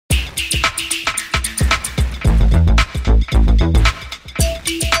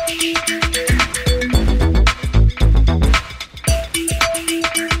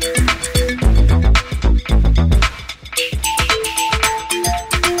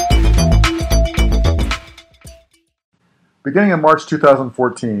Beginning in March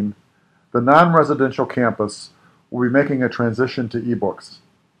 2014, the non-residential campus will be making a transition to ebooks.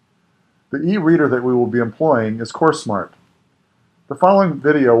 The e-reader that we will be employing is CourseSmart. The following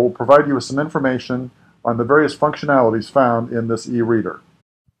video will provide you with some information on the various functionalities found in this e-reader.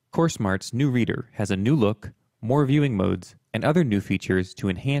 CourseSmart's new reader has a new look, more viewing modes, and other new features to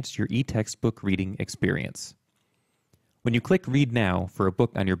enhance your e-textbook reading experience. When you click Read Now for a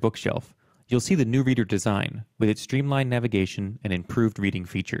book on your bookshelf, you'll see the new reader design with its streamlined navigation and improved reading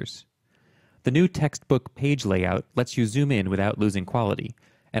features. The new textbook page layout lets you zoom in without losing quality,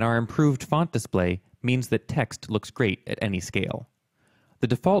 and our improved font display means that text looks great at any scale. The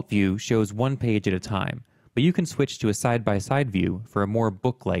default view shows one page at a time, but you can switch to a side-by-side view for a more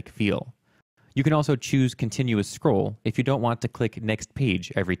book-like feel. You can also choose continuous scroll if you don't want to click next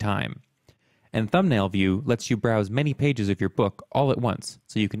page every time. And thumbnail view lets you browse many pages of your book all at once,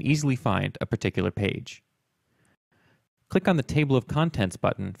 so you can easily find a particular page. Click on the Table of Contents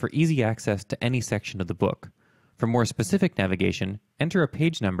button for easy access to any section of the book. For more specific navigation, enter a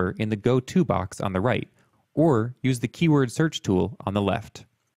page number in the Go To box on the right, or use the keyword search tool on the left.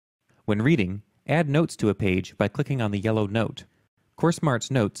 When reading, add notes to a page by clicking on the yellow note.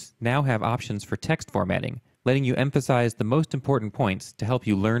 CourseSmart's notes now have options for text formatting, letting you emphasize the most important points to help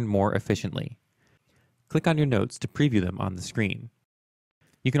you learn more efficiently. Click on your notes to preview them on the screen.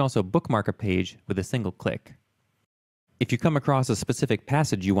 You can also bookmark a page with a single click. If you come across a specific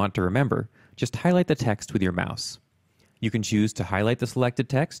passage you want to remember, just highlight the text with your mouse. You can choose to highlight the selected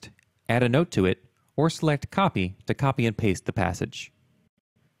text, add a note to it, or select Copy to copy and paste the passage.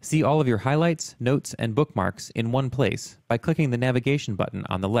 See all of your highlights, notes, and bookmarks in one place by clicking the navigation button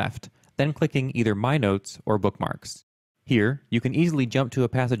on the left, then clicking either My Notes or Bookmarks. Here, you can easily jump to a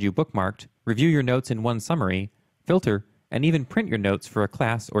passage you bookmarked, review your notes in one summary, filter, and even print your notes for a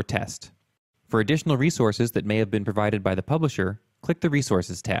class or test. For additional resources that may have been provided by the publisher, click the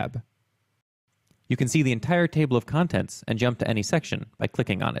Resources tab. You can see the entire table of contents and jump to any section by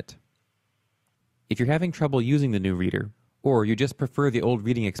clicking on it. If you're having trouble using the new reader, or you just prefer the old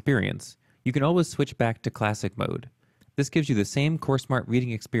reading experience, you can always switch back to Classic mode. This gives you the same CourseSmart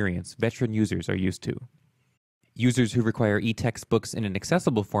reading experience veteran users are used to. Users who require e-textbooks in an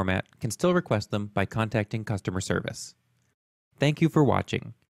accessible format can still request them by contacting customer service. Thank you for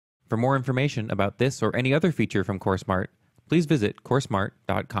watching. For more information about this or any other feature from CourseSmart, please visit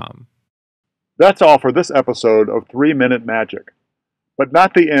CourseSmart.com. That's all for this episode of 3-Minute Magic, but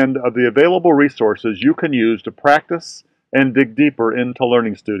not the end of the available resources you can use to practice and dig deeper into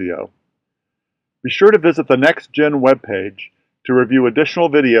Learning Studio. Be sure to visit the Next Gen webpage to review additional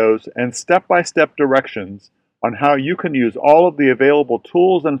videos and step-by-step directions on how you can use all of the available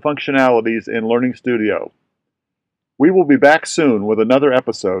tools and functionalities in Learning Studio. We will be back soon with another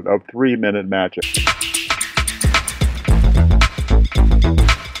episode of 3-Minute Magic.